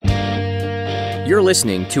You're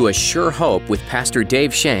listening to A Sure Hope with Pastor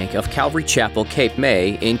Dave Shank of Calvary Chapel, Cape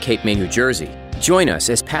May in Cape May, New Jersey. Join us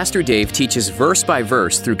as Pastor Dave teaches verse by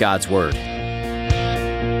verse through God's Word.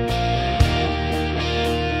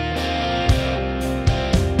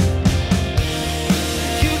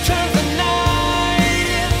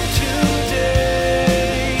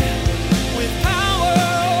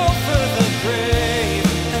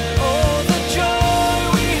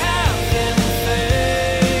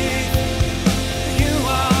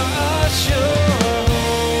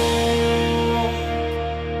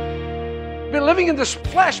 Living in this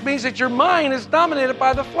flesh means that your mind is dominated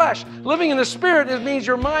by the flesh. Living in the Spirit means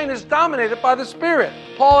your mind is dominated by the Spirit.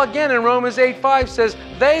 Paul again in Romans 8:5 says,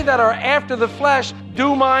 "They that are after the flesh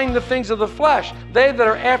do mind the things of the flesh. They that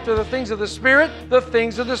are after the things of the Spirit, the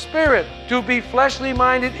things of the Spirit. To be fleshly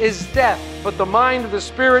minded is death, but the mind of the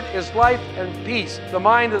Spirit is life and peace. The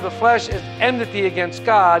mind of the flesh is enmity against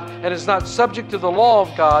God and is not subject to the law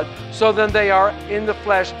of God, so then they are in the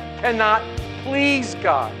flesh, cannot please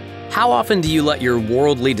God." How often do you let your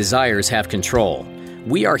worldly desires have control?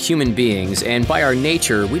 We are human beings, and by our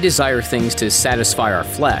nature, we desire things to satisfy our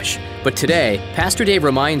flesh. But today, Pastor Dave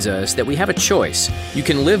reminds us that we have a choice. You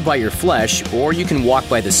can live by your flesh, or you can walk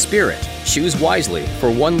by the Spirit. Choose wisely, for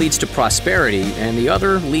one leads to prosperity, and the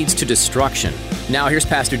other leads to destruction. Now here's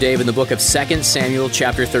Pastor Dave in the book of 2 Samuel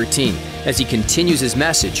chapter 13, as he continues his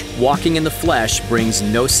message, Walking in the Flesh Brings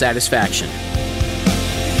No Satisfaction.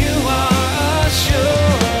 You are assured.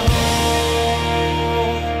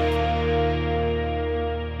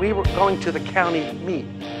 We were going to the county meet,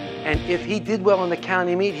 and if he did well in the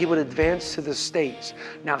county meet, he would advance to the states.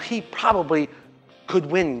 Now, he probably could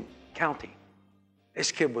win county.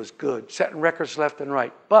 This kid was good, setting records left and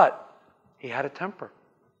right, but he had a temper.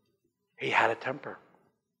 He had a temper.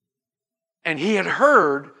 And he had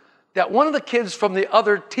heard that one of the kids from the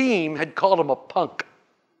other team had called him a punk.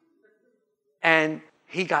 And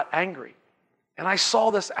he got angry. And I saw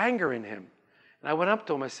this anger in him. And I went up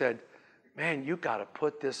to him, I said, "Man, you got to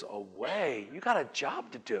put this away. You got a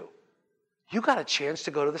job to do. You got a chance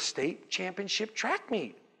to go to the state championship track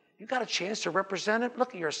meet. You got a chance to represent it.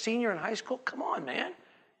 Look, you're a senior in high school. Come on, man.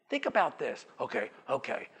 Think about this." Okay.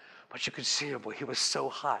 But you could see him, boy, he was so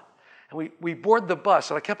hot. And we boarded the bus,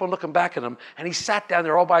 and I kept on looking back at him, and he sat down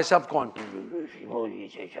there all by himself going, and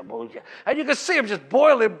you could see him just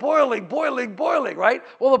boiling, right?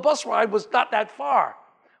 Well, the bus ride was not that far.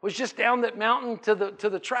 It was just down that mountain to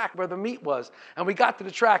the track where the meet was. And we got to the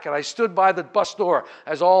track, and I stood by the bus door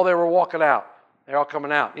as they were walking out. They're all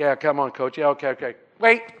coming out. "Yeah, come on, coach. Yeah, okay.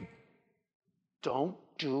 Wait. Don't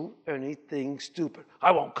do anything stupid." "I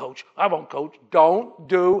won't, coach. Don't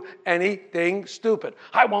do anything stupid."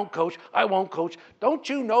 "I won't, coach. Don't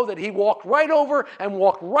you know that he walked right over and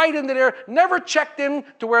walked right into there, never checked in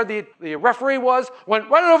to where the referee was, went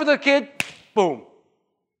right over to the kid, boom,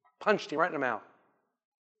 punched him right in the mouth.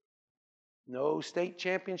 No state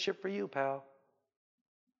championship for you, pal.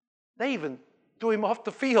 They even threw him off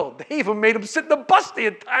the field. They even made him sit in the bus the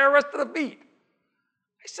entire rest of the meet.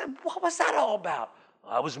 I said, "What was that all about?"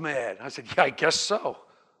 "I was mad." I said, "Yeah, I guess so."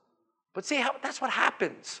 But see, that's what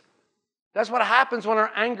happens. That's what happens when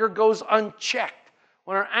our anger goes unchecked.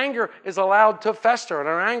 When our anger is allowed to fester and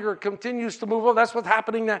our anger continues to move on, that's what's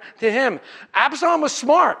happening to him. Absalom was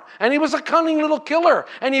smart, and he was a cunning little killer.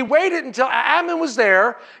 And he waited until Amnon was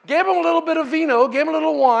there, gave him a little bit of vino, gave him a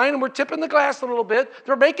little wine, and we're tipping the glass a little bit.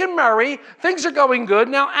 They're making merry. Things are going good.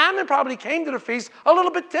 Now, Amnon probably came to the feast a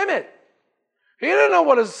little bit timid. He didn't know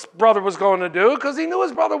what his brother was going to do because he knew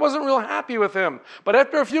his brother wasn't real happy with him. But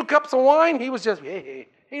after a few cups of wine, he was just,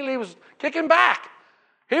 he was kicking back.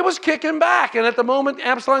 He was kicking back, and at the moment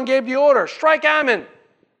Absalom gave the order, "Strike Ammon,"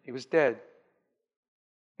 he was dead.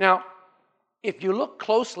 Now, if you look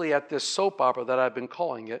closely at this soap opera that I've been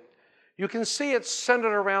calling it, you can see it's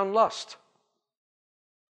centered around lust.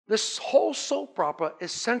 This whole soap opera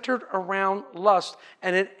is centered around lust,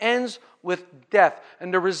 and it ends with death.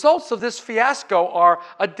 And the results of this fiasco are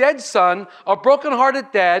a dead son, a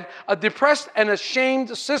broken-hearted dad, a depressed and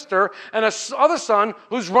ashamed sister, and another son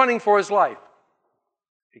who's running for his life.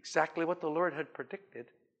 Exactly what the Lord had predicted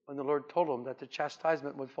when the Lord told him that the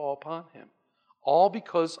chastisement would fall upon him. All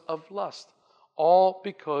because of lust. All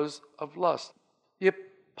because of lust. The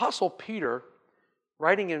Apostle Peter,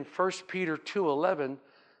 writing in 1 Peter 2:11,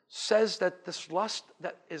 says that this lust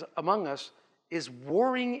that is among us is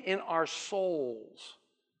warring in our souls.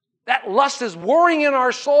 That lust is warring in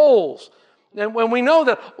our souls. And when we know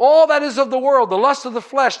that all that is of the world, the lust of the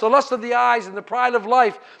flesh, the lust of the eyes, and the pride of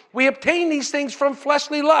life, we obtain these things from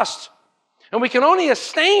fleshly lust. And we can only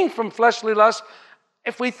abstain from fleshly lust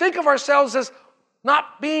if we think of ourselves as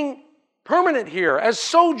not being permanent here, as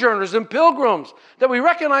sojourners and pilgrims, that we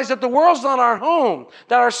recognize that the world's not our home,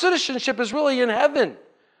 that our citizenship is really in heaven.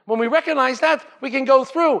 When we recognize that, we can go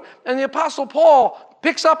through. And the Apostle Paul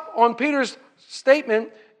picks up on Peter's statement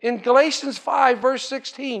in Galatians 5, verse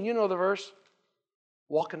 16. You know the verse.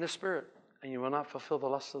 Walk in the Spirit, and you will not fulfill the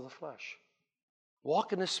lusts of the flesh.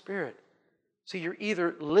 Walk in the Spirit. See, you're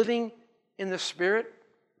either living in the Spirit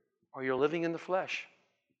or you're living in the flesh.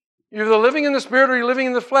 You're either living in the Spirit or you're living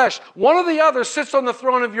in the flesh. One or the other sits on the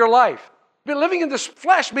throne of your life. But living in the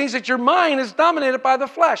flesh means that your mind is dominated by the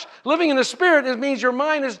flesh. Living in the Spirit means your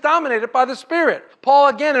mind is dominated by the Spirit. Paul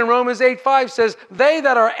again in Romans 8:5 says, they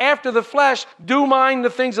that are after the flesh do mind the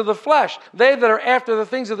things of the flesh. They that are after the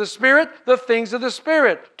things of the Spirit, the things of the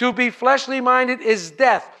Spirit. To be fleshly minded is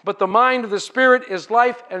death, but the mind of the Spirit is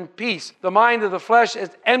life and peace. The mind of the flesh is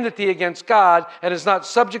enmity against God and is not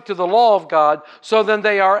subject to the law of God. So then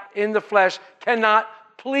they are in the flesh, cannot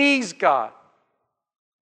please God.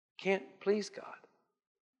 Can't please God.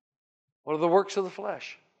 What are the works of the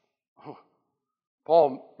flesh? Oh,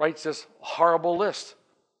 Paul writes this horrible list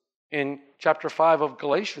in chapter 5 of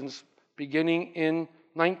Galatians, beginning in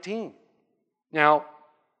 19. Now,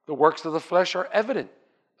 the works of the flesh are evident.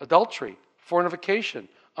 Adultery, fornication,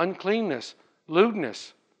 uncleanness,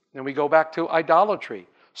 lewdness. Then we go back to idolatry.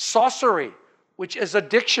 Sorcery, which is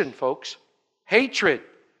addiction, folks. Hatred,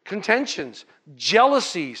 contentions,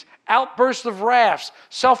 jealousies, outbursts of wrath,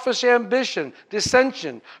 selfish ambition,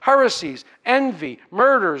 dissension, heresies, envy,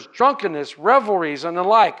 murders, drunkenness, revelries, and the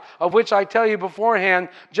like, of which I tell you beforehand,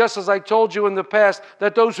 just as I told you in the past,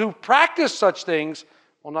 that those who practice such things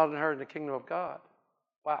will not inherit the kingdom of God.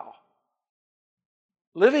 Wow.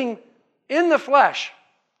 Living in the flesh,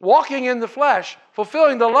 walking in the flesh,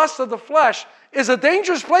 fulfilling the lusts of the flesh is a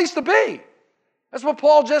dangerous place to be. That's what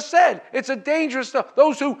Paul just said. It's a dangerous stuff.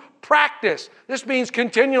 Those who practice. This means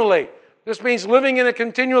continually. This means living in a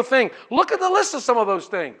continual thing. Look at the list of some of those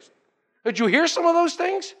things. Did you hear some of those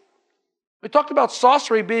things? We talked about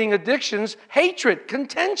sorcery being addictions, hatred,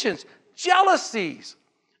 contentions, jealousies,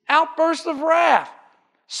 outbursts of wrath,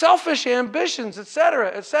 selfish ambitions, etc.,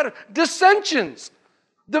 etc. Dissensions,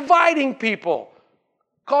 dividing people,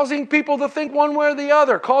 causing people to think one way or the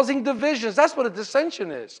other, causing divisions. That's what a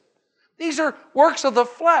dissension is. These are works of the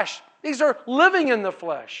flesh. These are living in the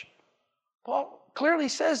flesh. Paul clearly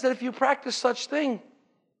says that if you practice such thing,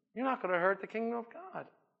 you're not going to hurt the kingdom of God.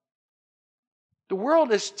 The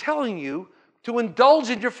world is telling you to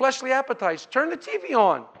indulge in your fleshly appetites. Turn the TV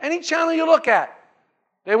on. Any channel you look at.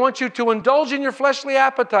 They want you to indulge in your fleshly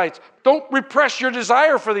appetites. Don't repress your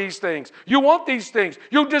desire for these things. You want these things.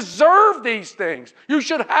 You deserve these things. You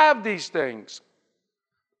should have these things.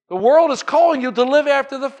 The world is calling you to live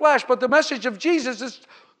after the flesh, but the message of Jesus is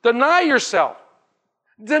deny yourself.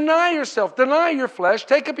 Deny yourself. Deny your flesh.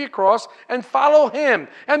 Take up your cross and follow Him.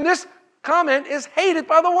 And this comment is hated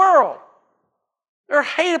by the world. They're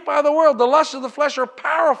hated by the world. The lusts of the flesh are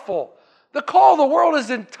powerful. The call of the world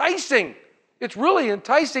is enticing. It's really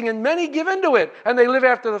enticing, and many give into it, and they live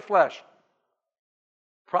after the flesh.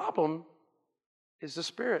 Problem is the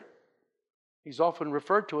Spirit. He's often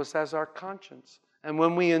referred to us as our conscience. And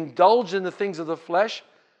when we indulge in the things of the flesh,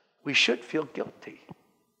 we should feel guilty.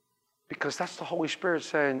 Because that's the Holy Spirit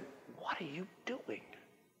saying, what are you doing?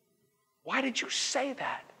 Why did you say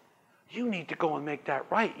that? You need to go and make that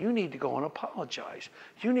right. You need to go and apologize.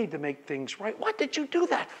 You need to make things right. What did you do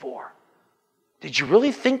that for? Did you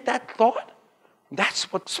really think that thought?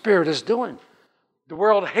 That's what the Spirit is doing. The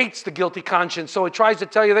world hates the guilty conscience, so it tries to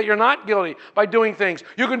tell you that you're not guilty by doing things.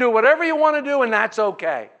 You can do whatever you want to do, and that's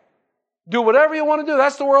okay. Do whatever you want to do.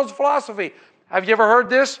 That's the world's philosophy. Have you ever heard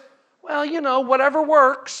this? Well, you know, whatever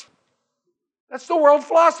works. That's the world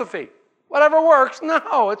philosophy. Whatever works.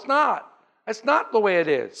 No, it's not. That's not the way it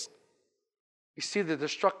is. You see the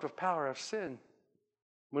destructive power of sin.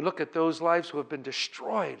 We look at those lives who have been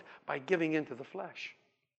destroyed by giving into the flesh.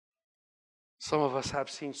 Some of us have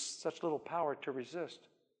seen such little power to resist.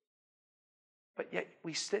 But yet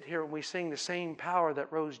we sit here and we sing the same power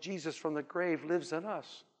that rose Jesus from the grave lives in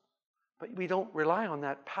us. But we don't rely on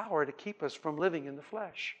that power to keep us from living in the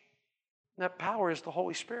flesh. And that power is the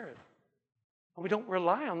Holy Spirit. And we don't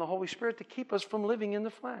rely on the Holy Spirit to keep us from living in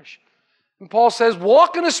the flesh. And Paul says,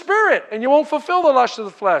 walk in the Spirit, and you won't fulfill the lust of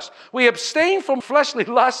the flesh. We abstain from fleshly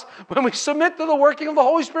lust when we submit to the working of the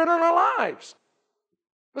Holy Spirit in our lives.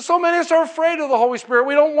 But so many of us are afraid of the Holy Spirit.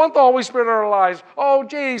 We don't want the Holy Spirit in our lives. Oh,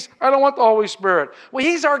 geez, I don't want the Holy Spirit. Well,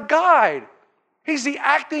 He's our guide. He's the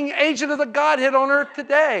acting agent of the Godhead on earth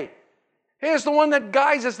today. He is the one that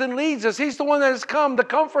guides us and leads us. He's the one that has come, the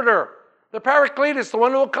Comforter, the Paracletus, the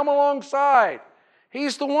one who will come alongside.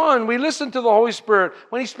 He's the one. We listen to the Holy Spirit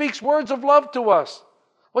when He speaks words of love to us.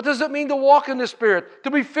 What does it mean to walk in the Spirit? To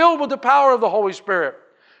be filled with the power of the Holy Spirit.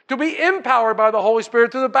 To be empowered by the Holy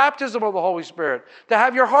Spirit through the baptism of the Holy Spirit. To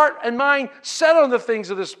have your heart and mind set on the things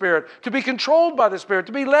of the Spirit. To be controlled by the Spirit.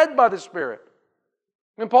 To be led by the Spirit.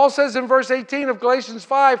 And Paul says in verse 18 of Galatians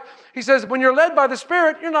 5, he says, when you're led by the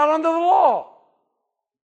Spirit, you're not under the law.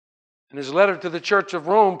 In his letter to the church of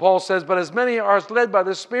Rome, Paul says, but as many are led by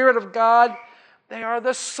the Spirit of God, they are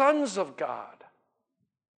the sons of God.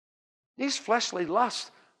 These fleshly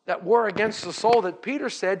lusts that war against the soul that Peter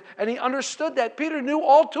said, and he understood that. Peter knew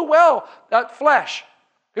all too well that flesh.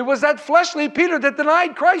 It was that fleshly Peter that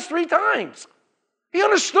denied Christ 3 times. He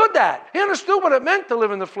understood that. He understood what it meant to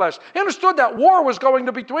live in the flesh. He understood that war was going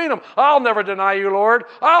to be between them. I'll never deny you, Lord.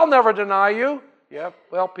 I'll never deny you. Yeah,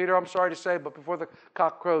 well, Peter, I'm sorry to say, but before the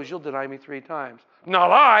cock crows, you'll deny me 3 times. Not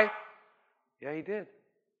I. Yeah, he did.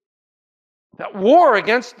 That war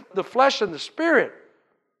against the flesh and the spirit.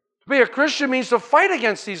 To be a Christian means to fight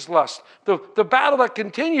against these lusts. The battle that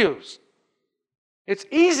continues. It's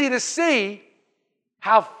easy to see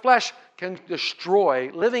how flesh can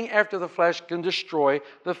destroy, living after the flesh can destroy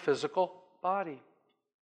the physical body.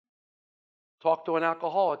 Talk to an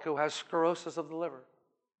alcoholic who has cirrhosis of the liver.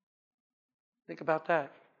 Think about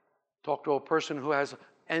that. Talk to a person who has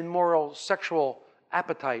immoral sexual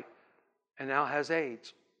appetite and now has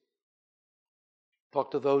AIDS.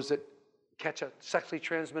 Talk to those that catch a sexually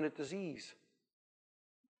transmitted disease.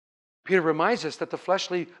 Peter reminds us that the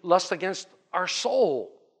fleshly lusts against our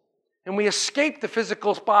soul. And we escape the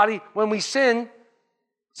physical body when we sin.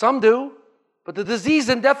 Some do. But the disease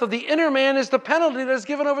and death of the inner man is the penalty that is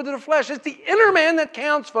given over to the flesh. It's the inner man that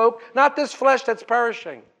counts, folk, not this flesh that's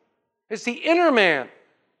perishing. It's the inner man.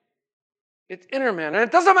 It's inner man. And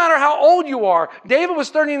it doesn't matter how old you are. David was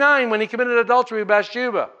 39 when he committed adultery with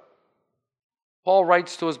Bathsheba. Paul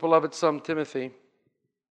writes to his beloved son Timothy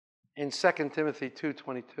in 2 Timothy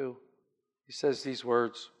 2:22. He says these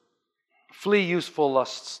words, flee youthful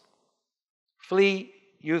lusts. Flee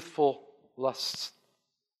youthful lusts.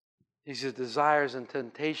 These are desires and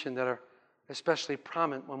temptation that are especially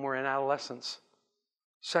prominent when we're in adolescence.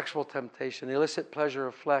 Sexual temptation, illicit pleasure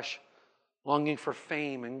of flesh, longing for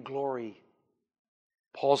fame and glory.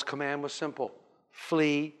 Paul's command was simple.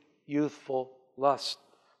 Flee youthful lust.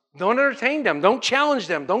 Don't entertain them. Don't challenge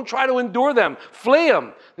them. Don't try to endure them. Flee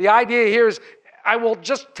them. The idea here is, I will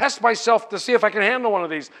just test myself to see if I can handle one of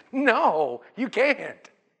these. No, you can't.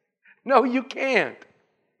 No, you can't.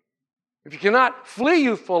 If you cannot flee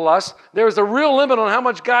youthful lust, there is a real limit on how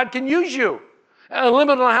much God can use you. And a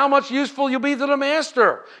limit on how much useful you'll be to the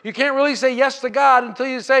master. You can't really say yes to God until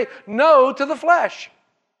you say no to the flesh.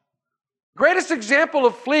 Greatest example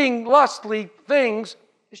of fleeing lustly things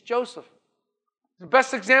is Joseph. The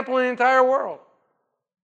best example in the entire world.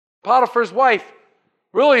 Potiphar's wife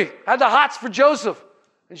really had the hots for Joseph.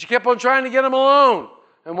 And she kept on trying to get him alone.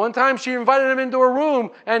 And one time she invited him into her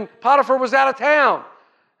room and Potiphar was out of town.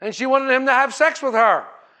 And she wanted him to have sex with her.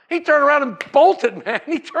 He turned around and bolted, man.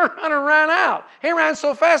 He turned around and ran out. He ran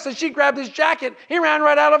so fast that she grabbed his jacket. He ran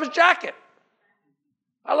right out of his jacket.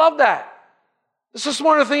 I love that. It's the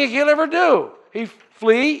smartest thing he could ever do. He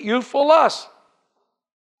flee youthful lust.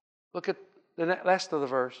 Look at the last of the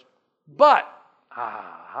verse. But,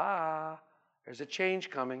 there's a change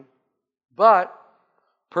coming. But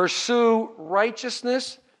pursue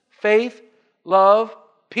righteousness, faith, love,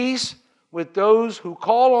 peace with those who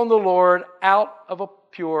call on the Lord out of a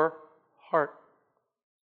pure heart.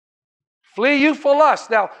 Flee youthful lust.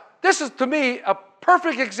 Now, this is to me a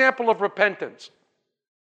perfect example of repentance.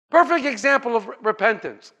 Perfect example of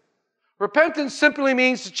repentance. Repentance simply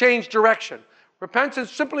means to change direction.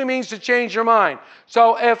 Repentance simply means to change your mind.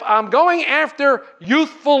 So if I'm going after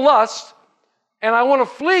youthful lust and I want to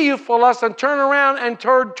flee youthful lust and turn around and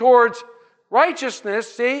turn towards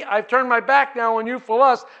righteousness, see, I've turned my back now on youthful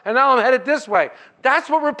lust and now I'm headed this way. That's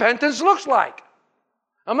what repentance looks like.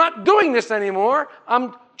 I'm not doing this anymore.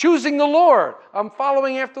 I'm choosing the Lord. I'm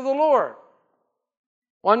following after the Lord.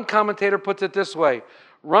 One commentator puts it this way: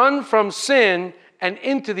 run from sin and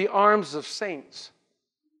into the arms of saints.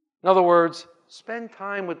 In other words, spend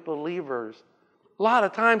time with believers. A lot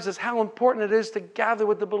of times it's how important it is to gather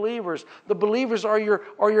with the believers. The believers are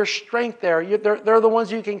your strength there. They're the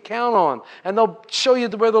ones you can count on. And they'll show you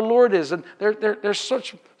where the Lord is. And there's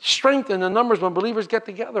such strength in the numbers when believers get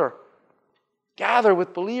together. Gather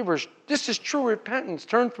with believers. This is true repentance.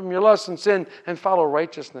 Turn from your lust and sin and follow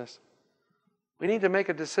righteousness. We need to make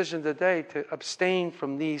a decision today to abstain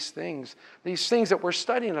from these things that we're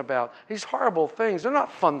studying about. These horrible things. They're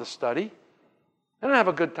not fun to study. I don't have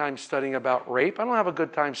a good time studying about rape. I don't have a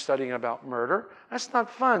good time studying about murder. That's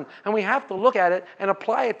not fun. And we have to look at it and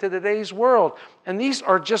apply it to today's world. And these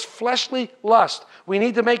are just fleshly lust. We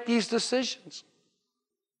need to make these decisions.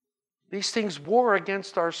 These things war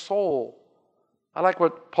against our soul. I like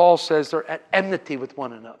what Paul says, they're at enmity with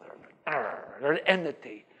one another. They're at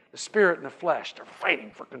enmity. The spirit and the flesh, they're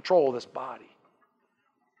fighting for control of this body.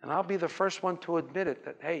 And I'll be the first one to admit it,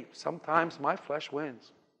 that, hey, sometimes my flesh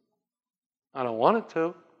wins. I don't want it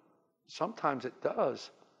to. Sometimes it does.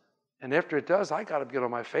 And after it does, I got to get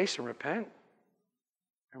on my face and repent.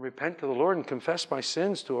 And repent to the Lord and confess my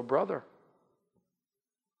sins to a brother.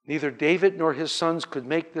 Neither David nor his sons could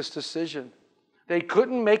make this decision. They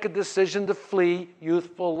couldn't make a decision to flee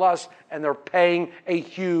youthful lust, and they're paying a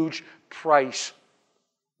huge price.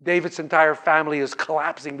 David's entire family is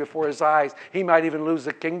collapsing before his eyes. He might even lose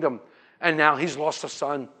the kingdom. And now he's lost a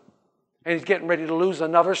son. And he's getting ready to lose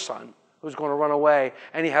another son who's going to run away.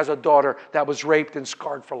 And he has a daughter that was raped and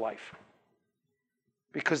scarred for life.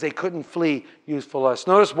 Because they couldn't flee youthful lust.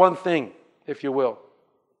 Notice one thing, if you will.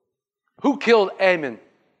 Who killed Ammon?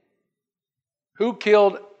 Who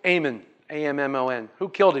killed Ammon? A-M-M-O-N. Who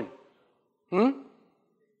killed him?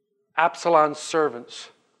 Absalom's servants.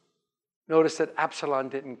 Notice that Absalom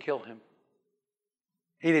didn't kill him.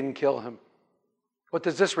 He didn't kill him. What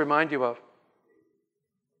does this remind you of?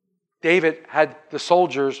 David had the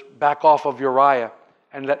soldiers back off of Uriah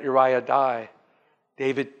and let Uriah die.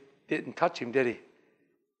 David didn't touch him, did he?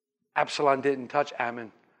 Absalom didn't touch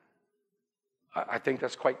Ammon. I think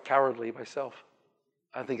that's quite cowardly myself.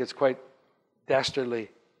 I think it's quite dastardly.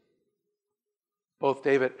 Both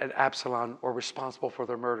David and Absalom were responsible for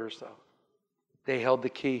their murders, though. They held the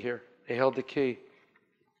key here. They held the key.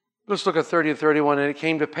 Let's look at 30 and 31. And it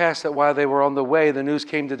came to pass that while they were on the way, the news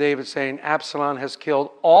came to David saying, Absalom has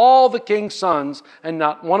killed all the king's sons, and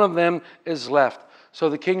not one of them is left. So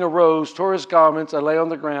the king arose, tore his garments, and lay on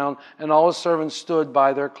the ground, and all his servants stood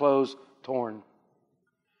by, their clothes torn.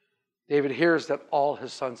 David hears that all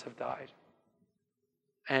his sons have died.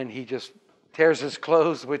 And he just tears his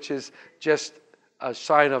clothes, which is just a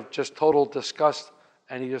sign of just total disgust,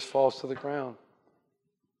 and he just falls to the ground.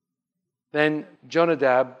 Then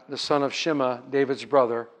Jonadab, the son of Shimea, David's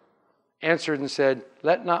brother, answered and said,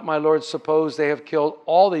 Let not my lord suppose they have killed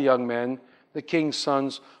all the young men, the king's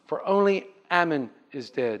sons, for only Ammon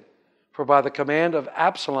is dead. For by the command of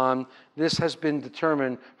Absalom, this has been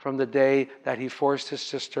determined from the day that he forced his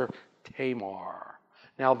sister Tamar.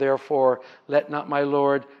 Now therefore, let not my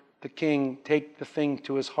lord the king take the thing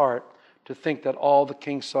to his heart, to think that all the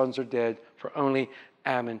king's sons are dead, for only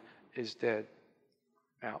Ammon is dead.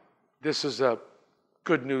 Now, this is a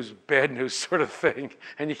good news, bad news sort of thing,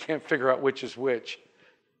 and you can't figure out which is which.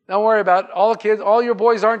 Don't worry about it. All the kids, all your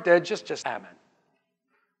boys aren't dead, just Ammon.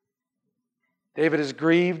 David is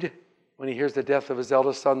grieved when he hears the death of his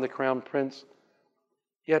eldest son, the crown prince.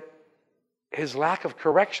 Yet his lack of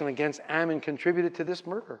correction against Ammon contributed to this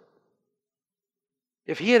murder.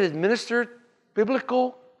 If he had administered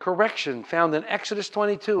biblical correction found in Exodus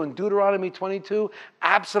 22 and Deuteronomy 22,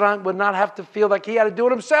 Absalom would not have to feel like he had to do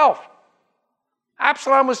it himself.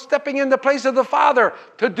 Absalom was stepping in the place of the father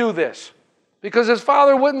to do this because his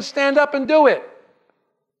father wouldn't stand up and do it.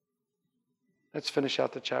 Let's finish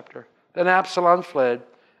out the chapter. Then Absalom fled,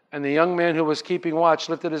 and the young man who was keeping watch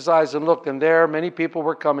lifted his eyes and looked, and there many people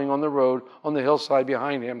were coming on the road on the hillside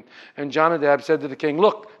behind him. And Jonadab said to the king,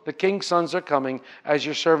 Look, the king's sons are coming, as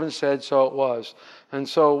your servant said, so it was. And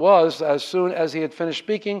so it was, as soon as he had finished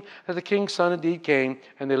speaking, that the king's son indeed came,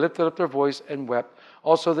 and they lifted up their voice and wept.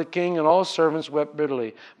 Also the king and all his servants wept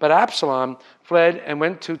bitterly. But Absalom fled and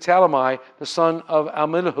went to Talmai, the son of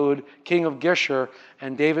Ammihud, king of Geshur,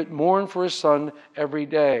 and David mourned for his son every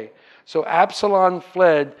day. So Absalom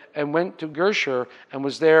fled and went to Geshur and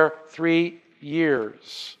was there 3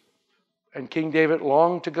 years. And King David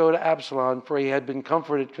longed to go to Absalom, for he had been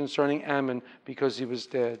comforted concerning Ammon because he was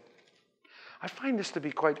dead. I find this to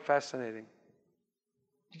be quite fascinating.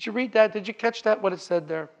 Did you read that? Did you catch that, what it said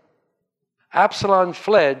there? Absalom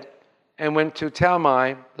fled and went to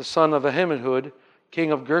Talmai, the son of Ammihud,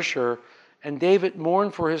 king of Geshur, and David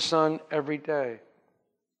mourned for his son every day.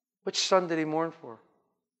 Which son did he mourn for?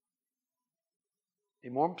 He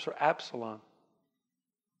mourned for Absalom.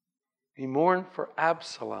 He mourned for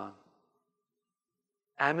Absalom.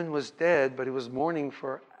 Ammon was dead, but he was mourning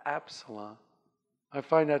for Absalom. I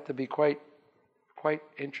find that to be quite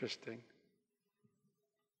interesting.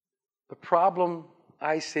 The problem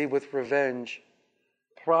I see with revenge,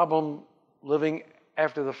 problem living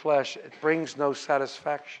after the flesh, it brings no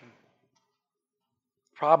satisfaction.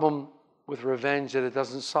 Problem with revenge that it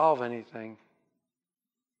doesn't solve anything.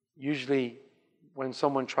 Usually when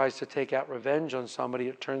someone tries to take out revenge on somebody,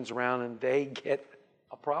 it turns around and they get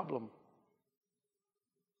a problem.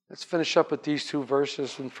 Let's finish up with these two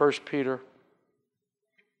verses in 1 Peter.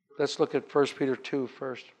 Let's look at 1 Peter 2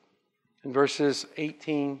 first. In verses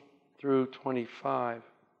 18 through 25.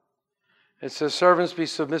 It says, servants, be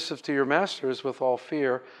submissive to your masters with all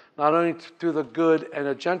fear, not only to the good and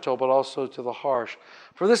the gentle, but also to the harsh.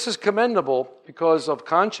 For this is commendable, because of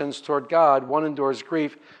conscience toward God, one endures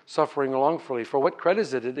grief, suffering wrongfully. For what credit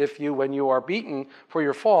is it if you, when you are beaten for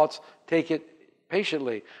your faults, take it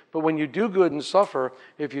patiently? But when you do good and suffer,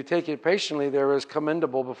 if you take it patiently, there is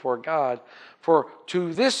commendable before God. For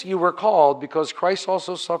to this you were called, because Christ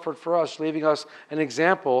also suffered for us, leaving us an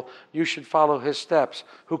example you should follow his steps,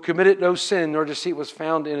 who committed no sin, nor deceit was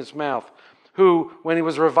found in his mouth, who, when he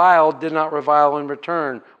was reviled, did not revile in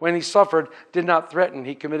return. When he suffered, did not threaten.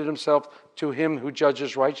 He committed himself to him who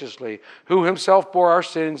judges righteously, who himself bore our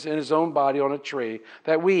sins in his own body on a tree,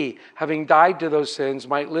 that we, having died to those sins,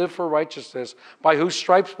 might live for righteousness, by whose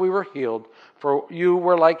stripes we were healed. For you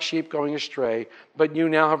were like sheep going astray, but you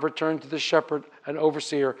now have returned to the shepherd and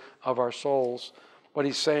overseer of our souls. What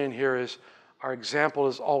he's saying here is, our example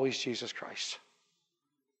is always Jesus Christ.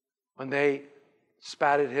 When they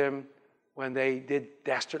spat at him, when they did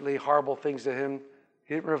dastardly, horrible things to him,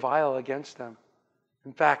 he didn't revile against them.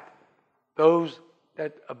 In fact, those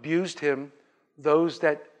that abused him, those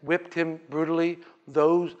that whipped him brutally,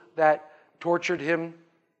 those that tortured him,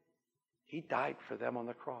 he died for them on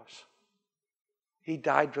the cross. He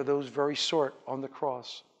died for those very sort on the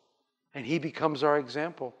cross. And he becomes our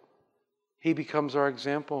example. He becomes our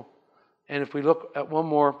example. And if we look at one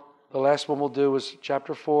more, the last one we'll do is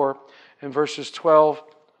chapter 4 and verses 12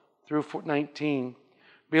 through 19.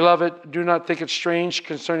 Beloved, do not think it strange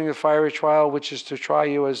concerning the fiery trial which is to try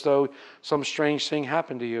you as though some strange thing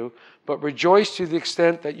happened to you, but rejoice to the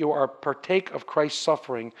extent that you are partake of Christ's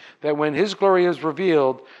suffering, that when his glory is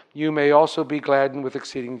revealed, you may also be gladdened with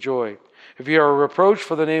exceeding joy. If you are reproached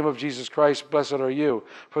for the name of Jesus Christ, blessed are you,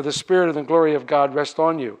 for the Spirit and the glory of God rest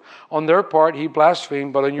on you. On their part he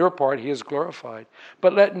blasphemed, but on your part he is glorified.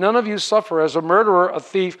 But let none of you suffer as a murderer, a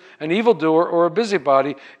thief, an evildoer, or a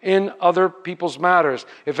busybody in other people's matters.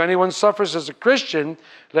 If anyone suffers as a Christian,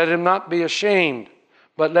 let him not be ashamed,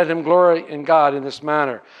 but let him glory in God in this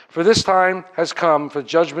manner. For this time has come for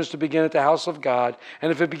judgments to begin at the house of God.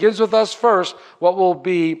 And if it begins with us first, what will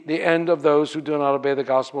be the end of those who do not obey the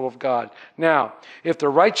gospel of God? Now, if the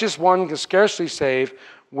righteous one can scarcely save,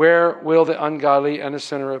 where will the ungodly and the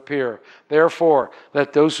sinner appear? Therefore,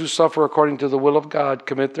 let those who suffer according to the will of God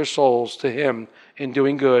commit their souls to him in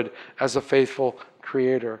doing good as a faithful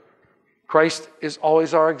Creator. Christ is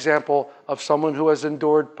always our example of someone who has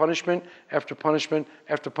endured punishment after punishment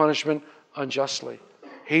after punishment unjustly.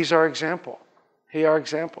 He's our example. He's our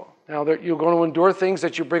example. Now, you're going to endure things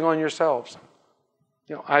that you bring on yourselves.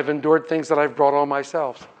 You know, I've endured things that I've brought on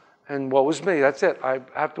myself. And woe is me. That's it. I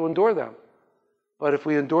have to endure them. But if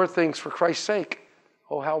we endure things for Christ's sake,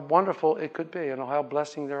 oh, how wonderful it could be, and oh, how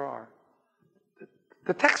blessing there are.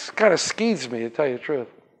 The text kind of skeeves me, to tell you the truth.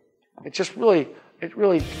 It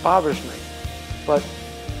really bothers me. But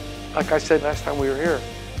like I said last time we were here,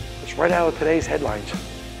 it's right out of today's headlines.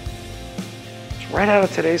 It's right out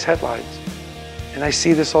of today's headlines. And I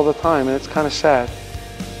see this all the time, and it's kind of sad.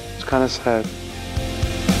 It's kind of sad.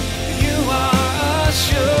 You are a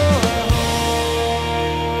sure.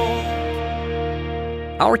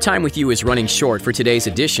 Our time with you is running short for today's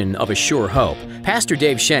edition of A Sure Hope. Pastor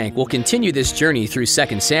Dave Shank will continue this journey through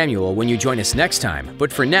 2 Samuel when you join us next time.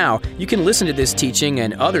 But for now, you can listen to this teaching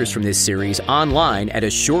and others from this series online at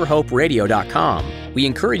ASureHopeRadio.com. We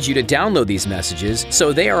encourage you to download these messages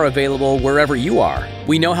so they are available wherever you are.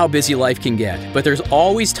 We know how busy life can get, but there's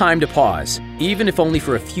always time to pause, even if only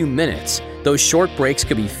for a few minutes. Those short breaks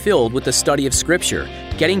could be filled with the study of Scripture,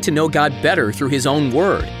 getting to know God better through His own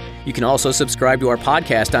Word. You can also subscribe to our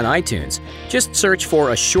podcast on iTunes. Just search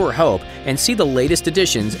for A Sure Hope and see the latest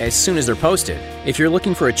editions as soon as they're posted. If you're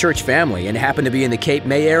looking for a church family and happen to be in the Cape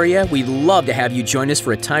May area, we'd love to have you join us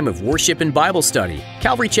for a time of worship and Bible study.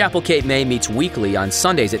 Calvary Chapel Cape May meets weekly on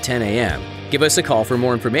Sundays at 10 a.m. Give us a call for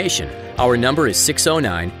more information. Our number is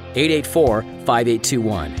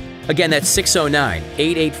 609-884-5821. Again, that's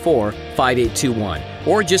 609-884-5821.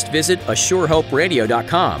 Or just visit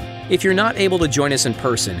ASureHopeRadio.com. If you're not able to join us in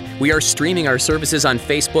person, we are streaming our services on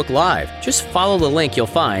Facebook Live. Just follow the link you'll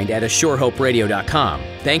find at ASureHopeRadio.com.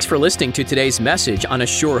 Thanks for listening to today's message on A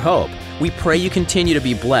Sure Hope. We pray you continue to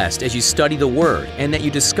be blessed as you study the Word and that you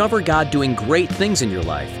discover God doing great things in your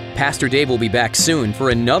life. Pastor Dave will be back soon for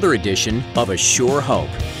another edition of A Sure Hope.